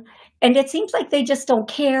someone and it seems like they just don't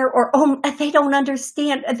care or they don't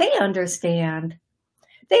understand, they understand.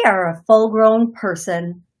 They are a full-grown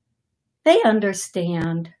person. They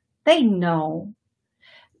understand. They know.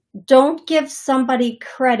 Don't give somebody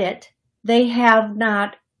credit they have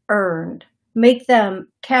not earned. Make them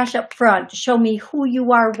cash up front. Show me who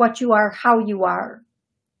you are, what you are, how you are.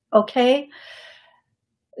 Okay?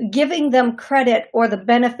 Giving them credit or the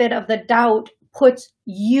benefit of the doubt puts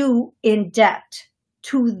you in debt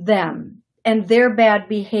to them and their bad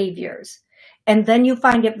behaviors. And then you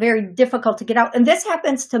find it very difficult to get out. And this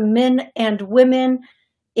happens to men and women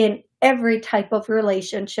in every type of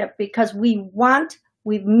relationship because we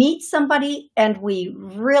meet somebody and we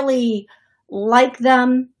really like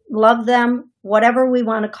them, love them, whatever we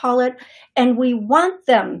want to call it. And we want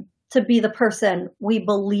them to be the person we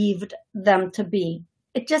believed them to be.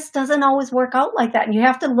 It just doesn't always work out like that. And you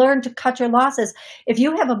have to learn to cut your losses. If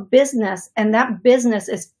you have a business and that business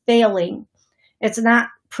is failing, it's not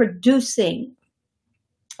producing,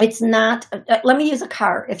 it's not, let me use a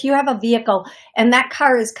car. If you have a vehicle and that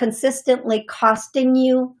car is consistently costing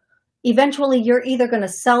you, eventually you're either going to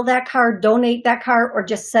sell that car, donate that car, or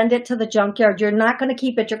just send it to the junkyard. You're not going to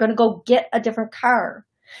keep it. You're going to go get a different car.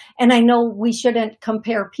 And I know we shouldn't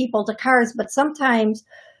compare people to cars, but sometimes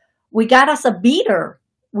we got us a beater.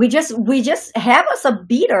 We just have us a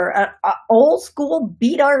beater, a old school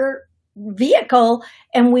beater vehicle,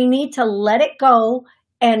 and we need to let it go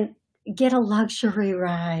and get a luxury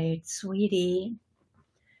ride, sweetie,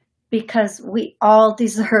 because we all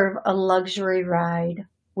deserve a luxury ride.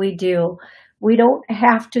 We do. We don't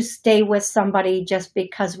have to stay with somebody just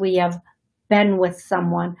because we have been with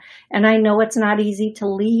someone. And I know it's not easy to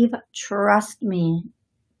leave. Trust me.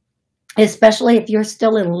 Especially if you're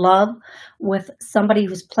still in love with somebody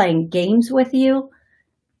who's playing games with you.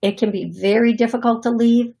 It can be very difficult to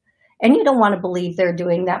leave. And you don't want to believe they're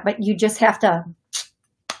doing that, but you just have to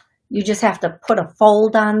put a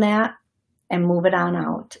fold on that and move it on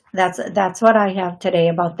out. That's what I have today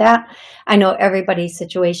about that. I know everybody's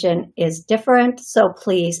situation is different, so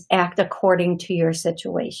please act according to your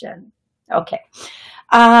situation. Okay.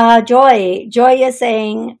 Joy is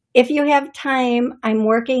saying, if you have time, I'm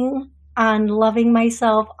working on loving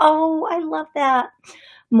myself. Oh, I love that.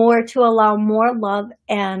 More to allow more love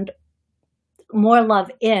and more love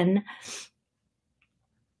in,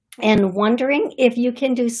 and wondering if you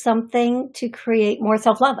can do something to create more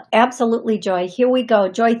self-love. Absolutely, Joy. Here we go.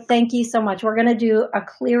 Joy, thank you so much. We're going to do a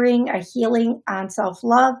clearing, a healing on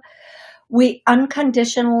self-love. We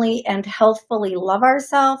unconditionally and healthfully love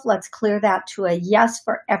ourselves. Let's clear that to a yes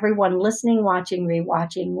for everyone listening, watching,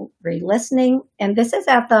 rewatching, re-listening. And this is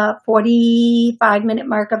at the 45-minute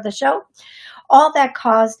mark of the show. All that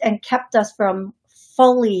caused and kept us from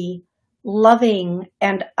fully loving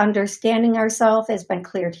and understanding ourselves has been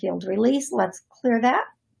cleared, healed, released. Let's clear that.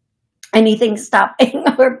 Anything stopping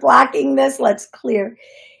or blocking this, let's clear,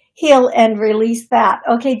 heal, and release that.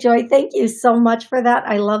 Okay, Joy, thank you so much for that.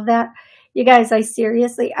 I love that. You guys, I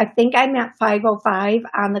think I'm at 505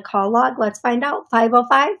 on the call log. Let's find out.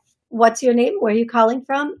 505, what's your name? Where are you calling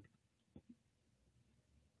from?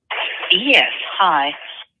 Yes, hi.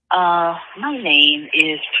 My name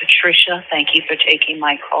is Patricia. Thank you for taking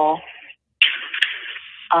my call.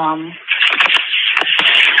 I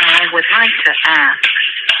would like to ask,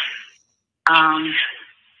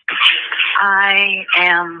 I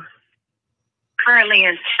am currently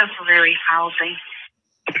in temporary housing,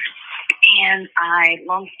 and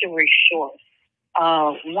long story short,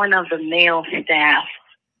 one of the male staff,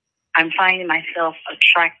 I'm finding myself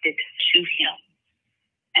attracted to him,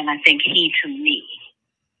 and I think he to me.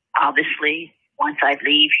 Obviously, once I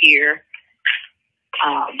leave here,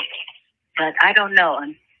 but I don't know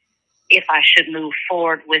if I should move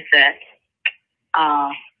forward with that.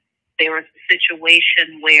 There was a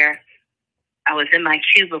situation where I was in my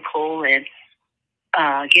cubicle and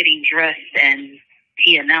getting dressed, and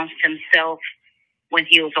he announced himself when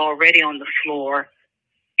he was already on the floor,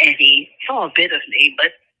 and he saw a bit of me.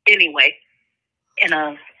 But anyway,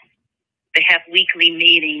 they have weekly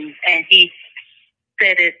meetings, and he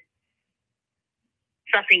said it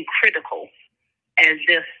something critical, as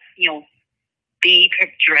if, be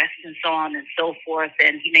dressed and so on and so forth,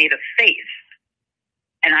 and he made a face.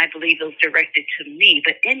 And I believe it was directed to me.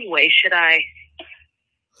 But anyway, should I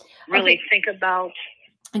really think about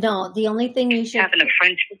No, the only thing you should having a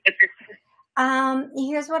friendship with this?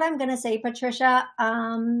 Here's what I'm going to say, Patricia.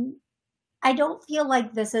 I don't feel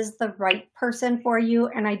like this is the right person for you,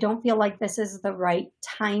 and I don't feel like this is the right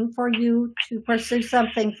time for you to pursue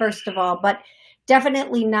something, first of all, but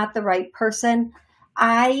definitely not the right person.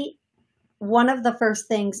 One of the first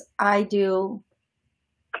things I do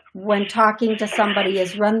when talking to somebody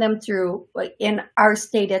is run them through, in our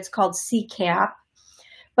state, it's called CCAP,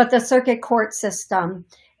 but the circuit court system.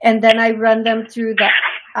 And then I run them through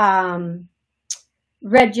the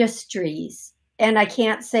registries. And I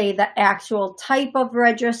can't say the actual type of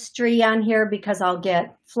registry on here because I'll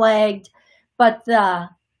get flagged, but the,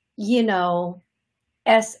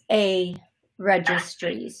 SA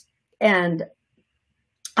registries. And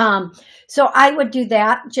so I would do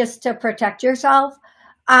that just to protect yourself.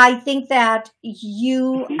 I think that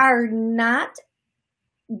you are not,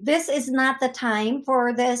 this is not the time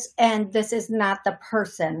for this, and this is not the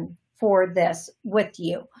person for this with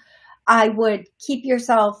you. I would keep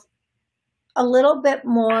yourself a little bit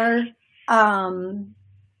more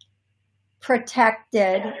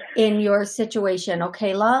protected in your situation.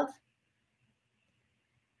 Okay, love?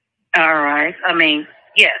 All right. I mean,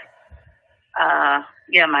 yes.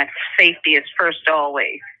 My safety is first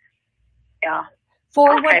always. Yeah.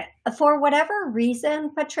 For whatever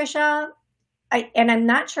reason, Patricia, and I'm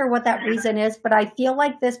not sure what that reason is, but I feel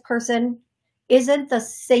like this person isn't the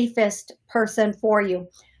safest person for you.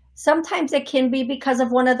 Sometimes it can be because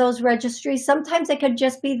of one of those registries. Sometimes it could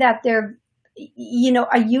just be that they're,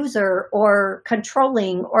 a user or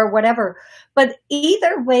controlling or whatever. But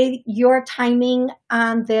either way, your timing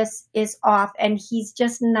on this is off, and he's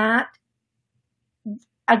just not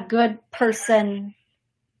a good person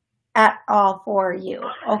at all for you.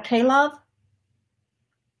 Okay, love?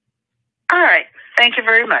 All right. Thank you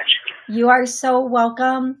very much. You are so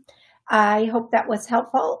welcome. I hope that was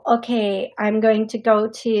helpful. Okay, I'm going to go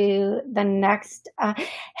to the next.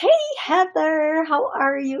 Hey, Heather, how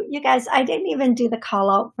are you? You guys, I didn't even do the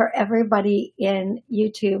call out for everybody in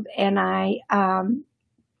YouTube, and I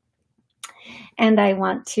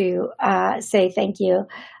want to say thank you.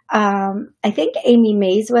 I think Amy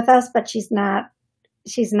May's with us, but she's not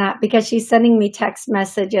because she's sending me text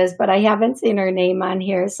messages, but I haven't seen her name on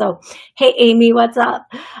here. So, hey, Amy, what's up?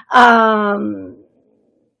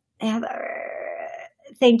 Heather,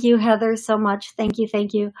 thank you, Heather, so much. Thank you.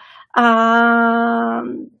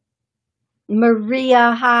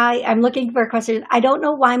 Maria, hi. I'm looking for a question. I don't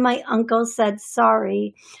know why my uncle said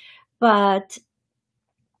sorry, but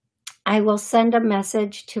I will send a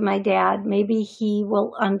message to my dad. Maybe he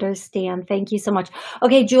will understand. Thank you so much.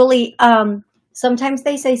 Okay, Julie, sometimes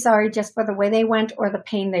they say sorry just for the way they went or the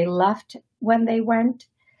pain they left when they went.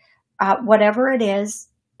 Whatever it is,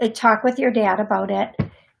 talk with your dad about it.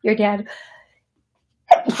 Your dad,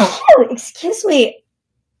 excuse me.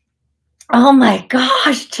 Oh my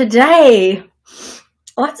gosh, today,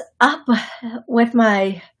 what's up with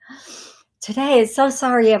my, today? So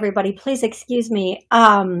sorry, everybody. Please excuse me.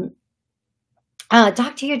 Talk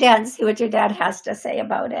to your dad and see what your dad has to say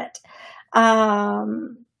about it.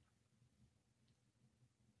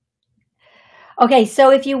 Okay, so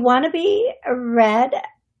if you want to be read,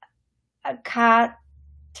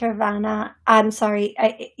 Tirvana, I'm sorry,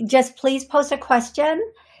 just please post a question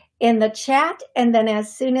in the chat, and then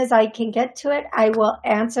as soon as I can get to it, I will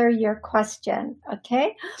answer your question,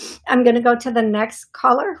 okay? I'm going to go to the next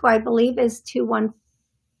caller, who I believe is 215.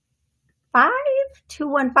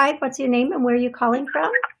 215, what's your name and where are you calling from?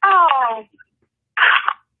 Oh,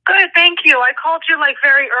 good, thank you. I called you like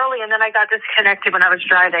very early, and then I got disconnected when I was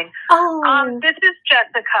driving. Oh. This is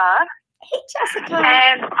Jessica. Hey, Jessica.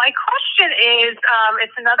 And my question is,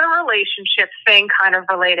 it's another relationship thing, kind of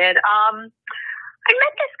related. I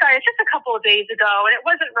met this guy just a couple of days ago, and it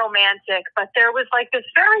wasn't romantic, but there was like this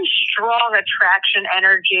very strong attraction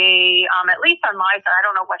energy, at least on my side. I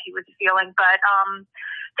don't know what he was feeling, but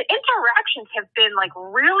the interactions have been like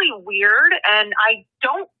really weird, and I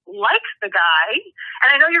don't like the guy.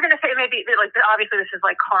 And I know you're going to say maybe like obviously this is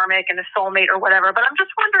like karmic and a soulmate or whatever, but I'm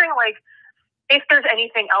just wondering like if there's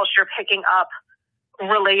anything else you're picking up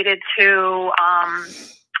related to,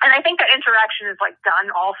 and I think the interaction is like done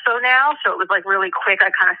also now. So it was like really quick. I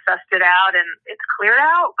kind of sussed it out and it's cleared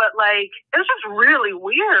out, but like, it was just really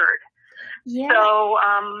weird. Yeah. So,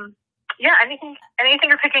 yeah, anything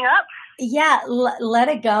you're picking up? Yeah. Let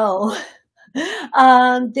it go.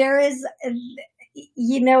 There is,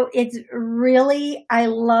 it's really, I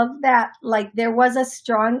love that, like there was a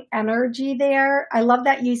strong energy there. I love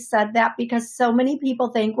that you said that because so many people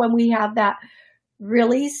think when we have that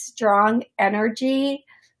really strong energy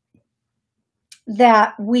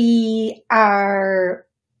that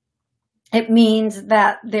it means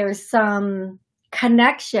that there's some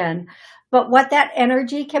connection. But what that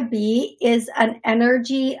energy can be is an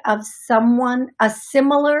energy of someone, a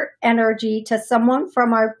similar energy to someone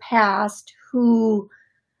from our past who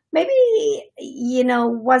maybe,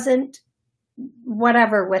 wasn't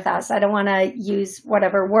whatever with us. I don't want to use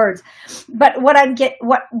whatever words, but what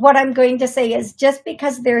I'm going to say is just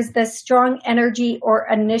because there's this strong energy or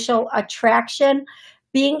initial attraction,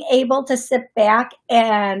 being able to sit back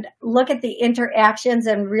and look at the interactions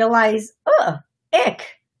and realize,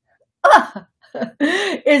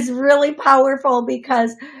 is really powerful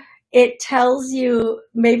because it tells you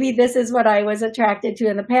maybe this is what I was attracted to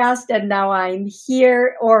in the past and now I'm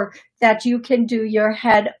here, or that you can do your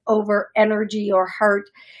head over energy or heart.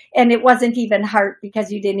 And it wasn't even heart because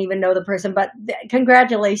you didn't even know the person, but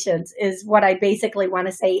congratulations is what I basically want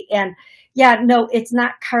to say. And yeah, no, it's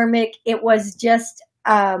not karmic. It was just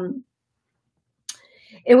one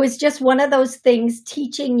of those things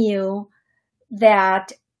teaching you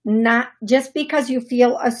that not just because you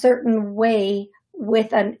feel a certain way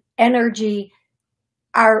with an energy,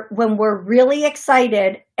 when we're really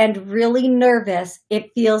excited and really nervous,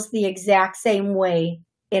 it feels the exact same way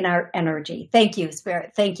in our energy. Thank you,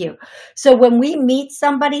 Spirit. Thank you. So when we meet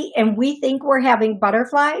somebody and we think we're having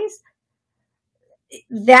butterflies,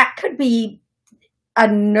 that could be a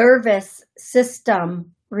nervous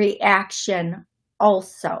system reaction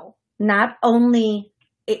also. Not only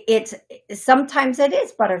sometimes it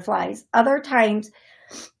is butterflies, other times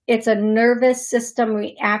it's a nervous system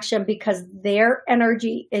reaction because their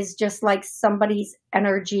energy is just like somebody's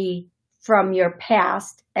energy from your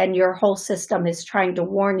past and your whole system is trying to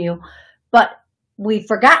warn you. But we've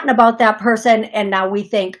forgotten about that person and now we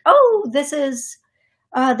think, oh, oh, this is,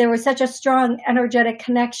 there was such a strong energetic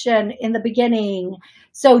connection in the beginning.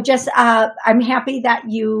 So just, I'm happy that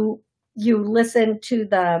you listened to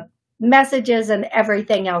the messages and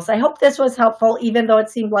everything else. I hope this was helpful, even though it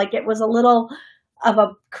seemed like it was a little of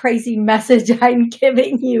a crazy message I'm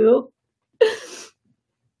giving you.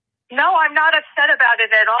 No, I'm not upset about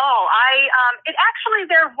it at all. It actually,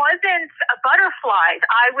 there wasn't butterflies.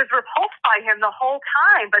 I was repulsed by him the whole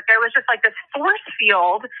time, but there was just like this force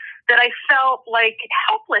field that I felt like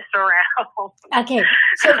helpless around. Okay.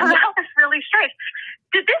 So that was really strange.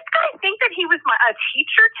 Did this guy think that he was a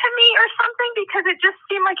teacher to me or something? Because it just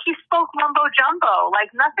seemed like he spoke mumbo jumbo.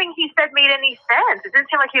 Like nothing he said made any sense. It didn't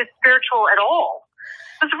seem like he was spiritual at all.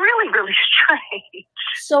 It was really, really strange.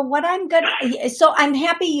 So I'm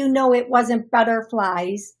happy you know it wasn't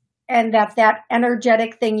butterflies, and that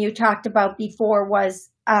energetic thing you talked about before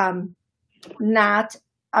was not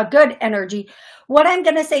a good energy. What I'm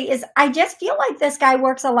going to say is I just feel like this guy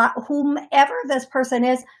works a lot, whomever this person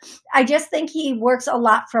is, I just think he works a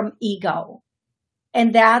lot from ego.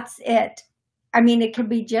 And that's it. I mean, it could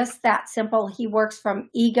be just that simple. He works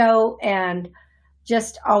from ego and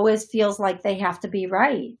just always feels like they have to be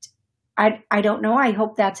right. I don't know. I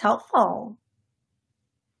hope that's helpful.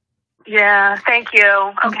 Yeah, thank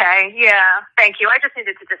you. Okay, yeah, thank you. I just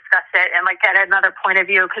needed to discuss it and like get another point of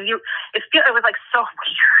view because it was like so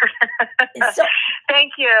weird. So,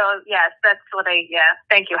 thank you. Yes, that's what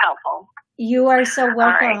thank you. Helpful. You are so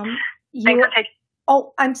welcome. Right.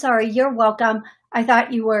 Oh, I'm sorry. You're welcome. I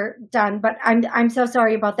thought you were done, but I'm so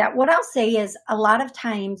sorry about that. What I'll say is a lot of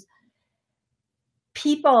times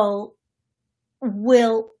people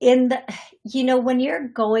will when you're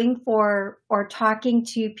going for or talking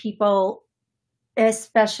to people,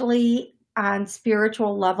 especially on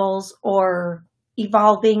spiritual levels or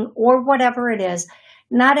evolving or whatever it is,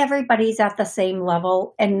 not everybody's at the same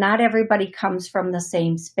level and not everybody comes from the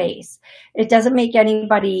same space. It doesn't make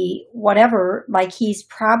anybody whatever, like he's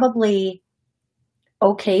probably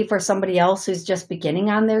okay for somebody else who's just beginning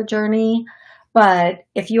on their journey. But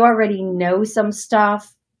if you already know some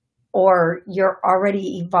stuff, or you're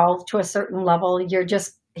already evolved to a certain level,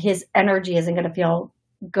 his energy isn't going to feel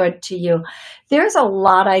good to you. There's a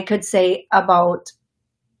lot I could say about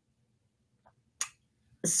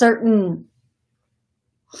certain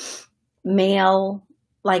male,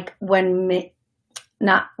 like we're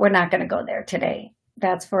not going to go there today.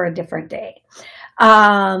 That's for a different day.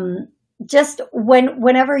 Just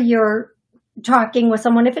whenever you're talking with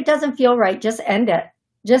someone, if it doesn't feel right, just end it.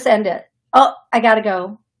 Just end it. Oh, I got to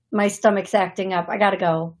go. My stomach's acting up. I got to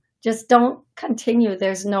go. Just don't continue.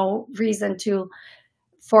 There's no reason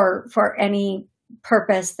for any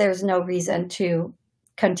purpose. There's no reason to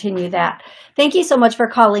continue that. Thank you so much for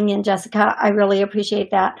calling in, Jessica. I really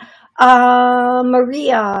appreciate that.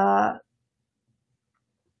 Maria,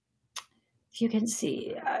 if you can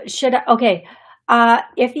see,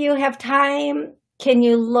 if you have time, can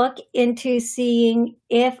you look into seeing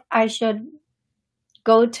if I should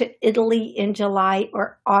go to Italy in July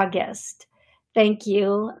or August? Thank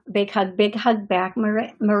you. Big hug back,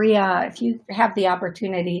 Maria. If you have the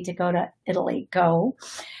opportunity to go to Italy, go.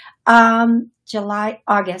 July,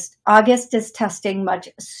 August. August is testing much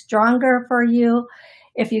stronger for you.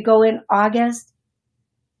 If you go in August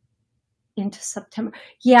into September.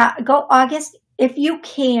 Yeah, go August. If you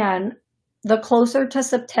can, the closer to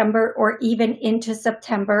September or even into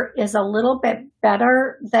September is a little bit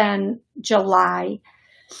better than July.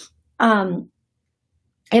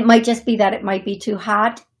 It might just be that it might be too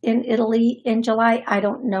hot in Italy in July. I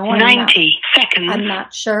don't know. 90 seconds. I'm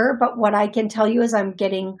not sure, but what I can tell you is I'm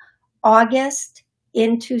getting August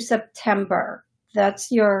into September.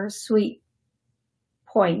 That's your sweet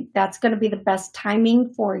point. That's going to be the best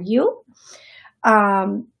timing for you.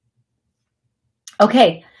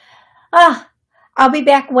 Okay. I'll be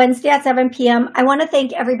back Wednesday at 7 p.m. I want to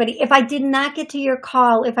thank everybody. If I did not get to your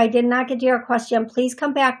call, if I did not get to your question, please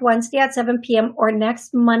come back Wednesday at 7 p.m. or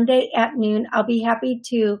next Monday at noon. I'll be happy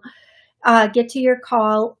to get to your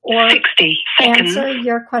call or 60 seconds. Answer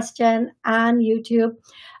your question on YouTube.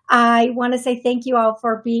 I want to say thank you all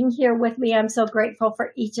for being here with me. I'm so grateful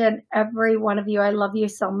for each and every one of you. I love you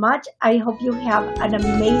so much. I hope you have an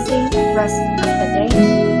amazing rest of the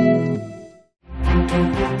day.